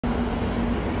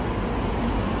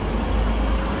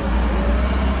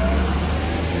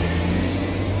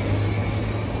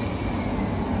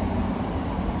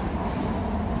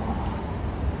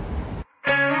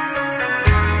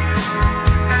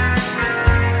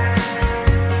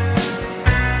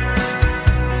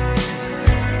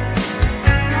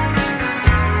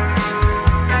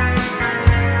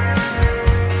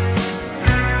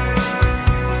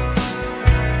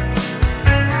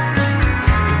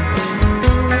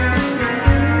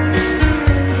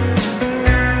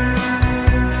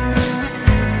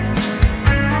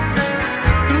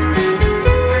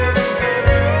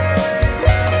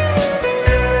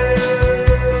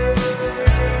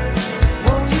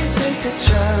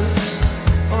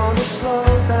wanna slow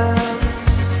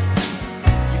dance.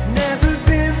 You've never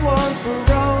been one for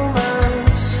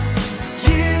romance.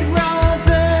 You'd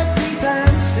rather be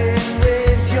dancing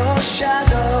with your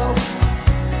shadow.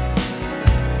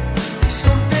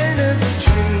 Something of a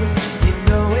dream, you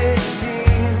know it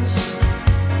seems.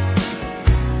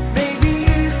 Maybe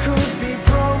you could be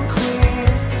prom queen,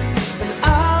 and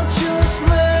I'll just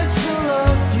learn to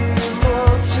love you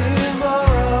more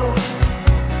tomorrow.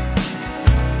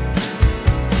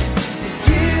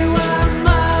 You are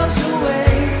miles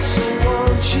away, so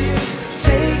won't you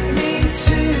take me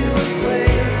to a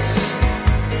place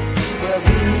where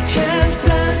we can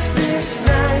dance this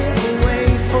night away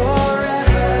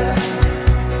forever.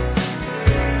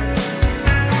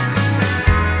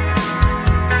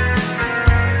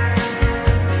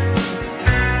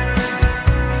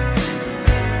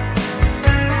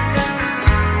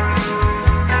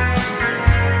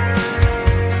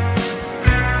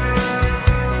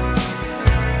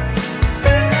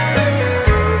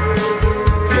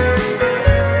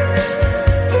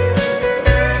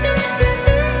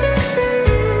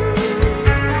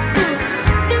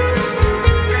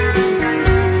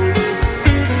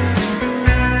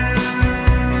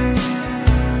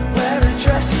 Wear a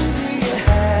dress and do your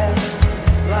hair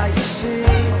like you see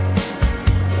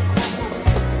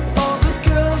all the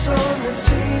girls on the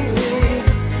TV.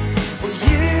 Well,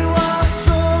 you are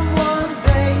someone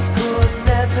they could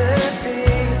never be.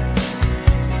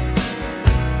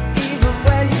 Even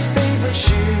wear your favorite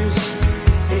shoes,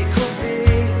 it could be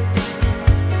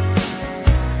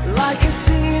like a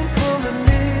scene from a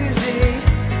movie.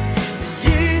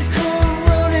 You'd come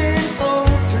running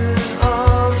open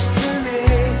arms to me.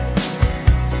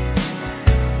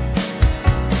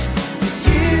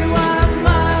 You are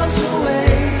miles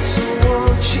away, so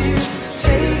won't you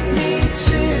take me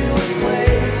to a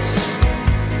place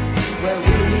where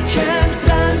we can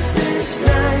dance this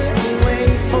night away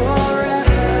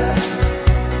forever.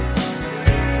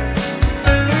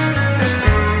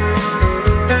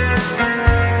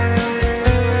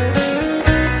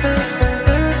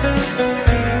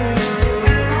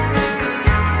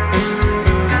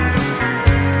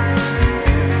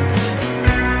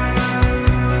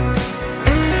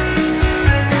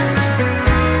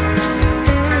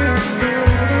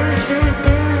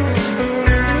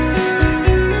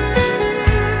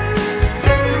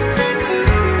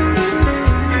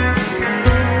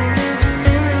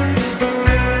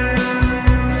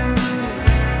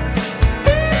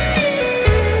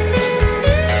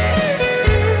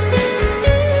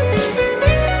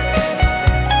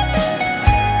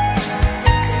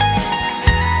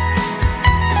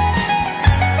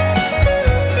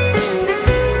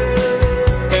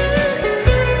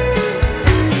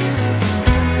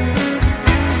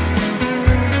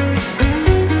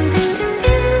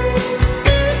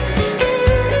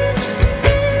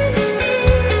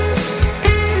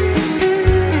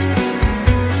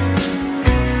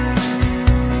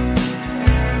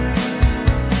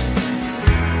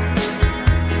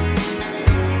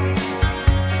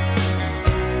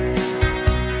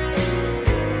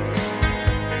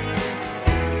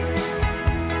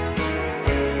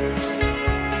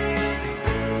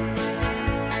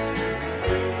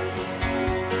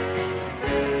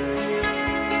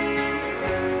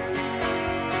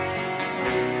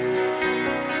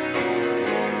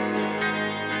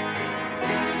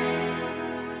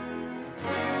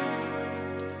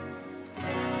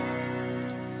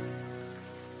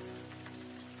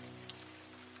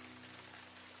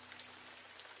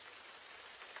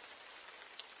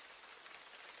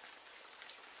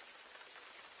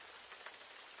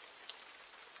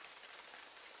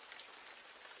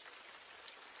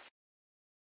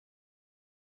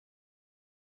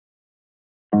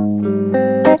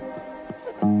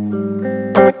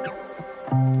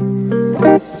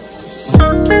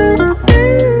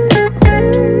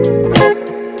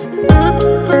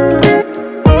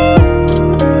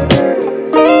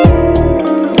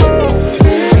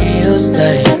 Feels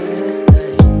like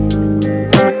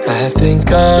I have been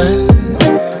gone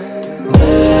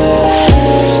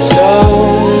for so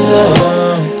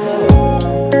long,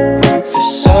 for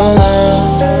so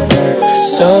long, for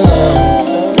so long.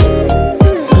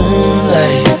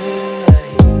 Moonlight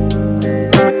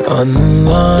on the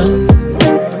lawn,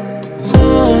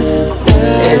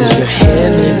 and your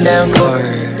hand-me-down car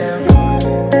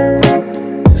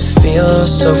feels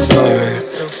so far,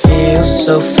 feels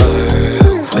so far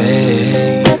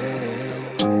away.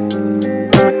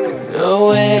 No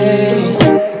way.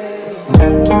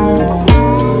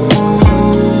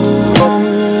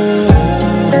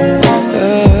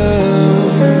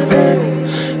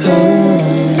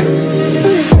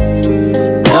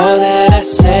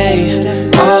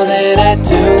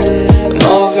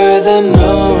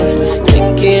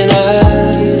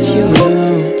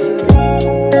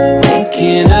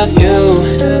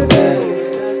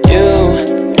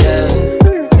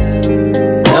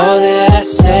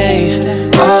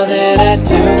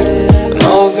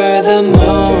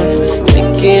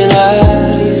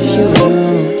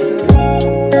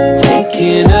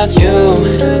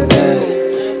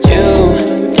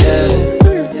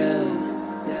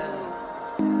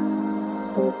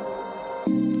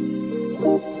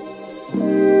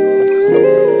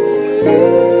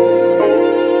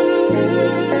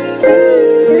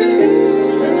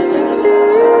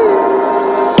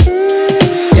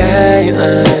 bright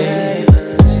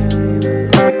lights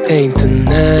paint the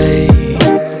night,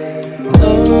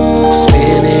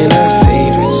 spinning our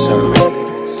favorite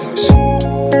songs,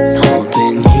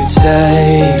 holding you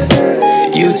tight,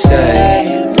 you tight.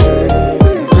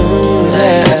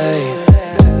 Moonlight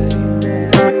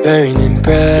burning